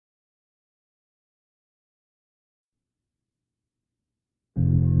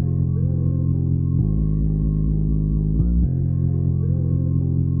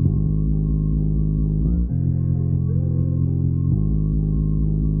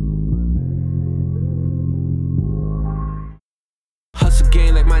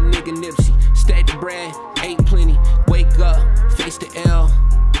nigga Nipsey. Stack the bread, ate plenty. Wake up, face the L.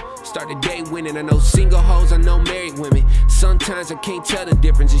 Start the day winning. I know single hoes, I know married women. Sometimes I can't tell the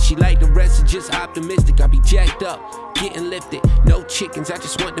difference. If she like the rest, is just optimistic. I be jacked up, getting lifted. No chickens, I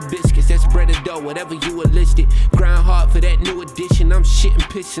just want the biscuits. That's bread or dough, whatever you enlisted. Grind hard for that new addition. I'm shitting,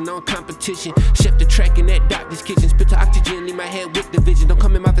 pissing on competition. Chef the track in that doctor's kitchen. Spit the oxygen, leave my head with the vision. Don't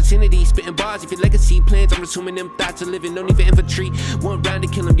come in my vicinity, spitting bars. If your legacy plans, I'm assuming them thoughts are living. No need for infantry, one round to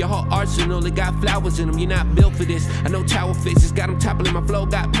kill him. Your whole arsenal, it got flowers in them. You're not built for this. I know tower fixes, got them toppling. My flow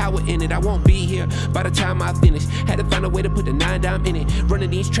got power in it. I won't be here by the time I finish. Had to find a way to put the 9 down in it. Running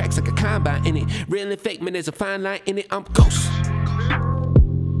these tracks like a combine in it. Real and fake, man, there's a fine line in it. I'm ghost.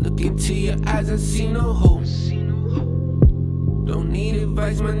 Look into your eyes, I see no hope. Don't need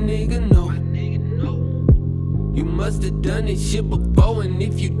advice, my nigga, no. You must have done this shit before, and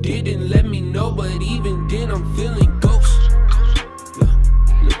if you didn't, let me know. But even then, I'm feeling ghost. Yeah.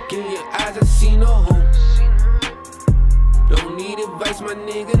 Look in your eyes, I see no hope. Don't need advice, my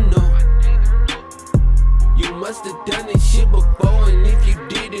nigga, no. You must have done this shit before, and if you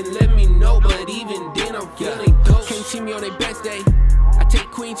didn't, let me know. But even then, I'm feeling ghost. Can't see me on their best day. I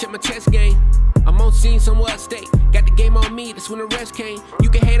take queen, check my chess game. I'm on scene somewhere upstate. Got the game on me, that's when the rest came. You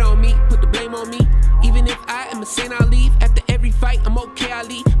can hate on me, put the blame on me. Even if I am a saint, I'll leave. After every fight, I'm okay, I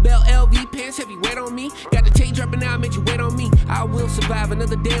leave. Bell LV, pants heavy, weight on me. Got the tape dropping now, I made you wait on me. I will survive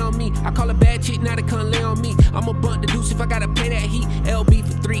another day on me. I call a bad chick, now they can't lay on me. I'ma bunt the Deuce if I gotta play that heat. LB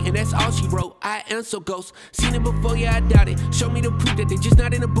for 3, and that's all she wrote. I am so ghost. Seen it before, yeah, I doubt it. Show me the proof that they just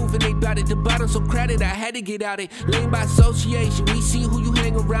not in the booth and they bout it. The bottom so crowded, I had to get out it. Lane by association, we see who you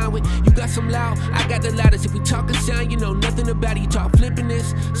hang around with. You got some loud, I got the loudest. If we talking sound, you know nothing about it. You talk flipping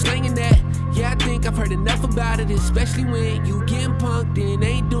this, slanging that. Yeah, I think I've heard enough about it, especially when you getting punked and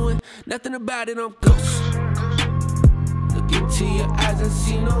ain't doing nothing about it. I'm ghost. Look into your eyes, I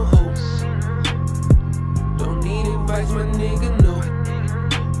see no hope. Don't need advice, my nigga, no.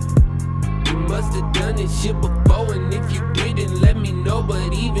 You must have done this shit before, and if you didn't, let me know.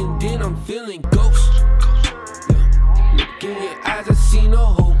 But even then, I'm feeling ghost. Yeah. Look in your eyes, I see no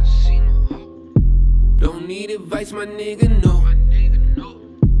hope. Don't need advice, my nigga, no.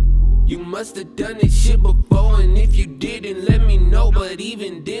 You must have done this shit before, and if you didn't, let me know. But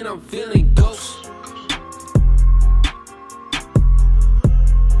even then, I'm feeling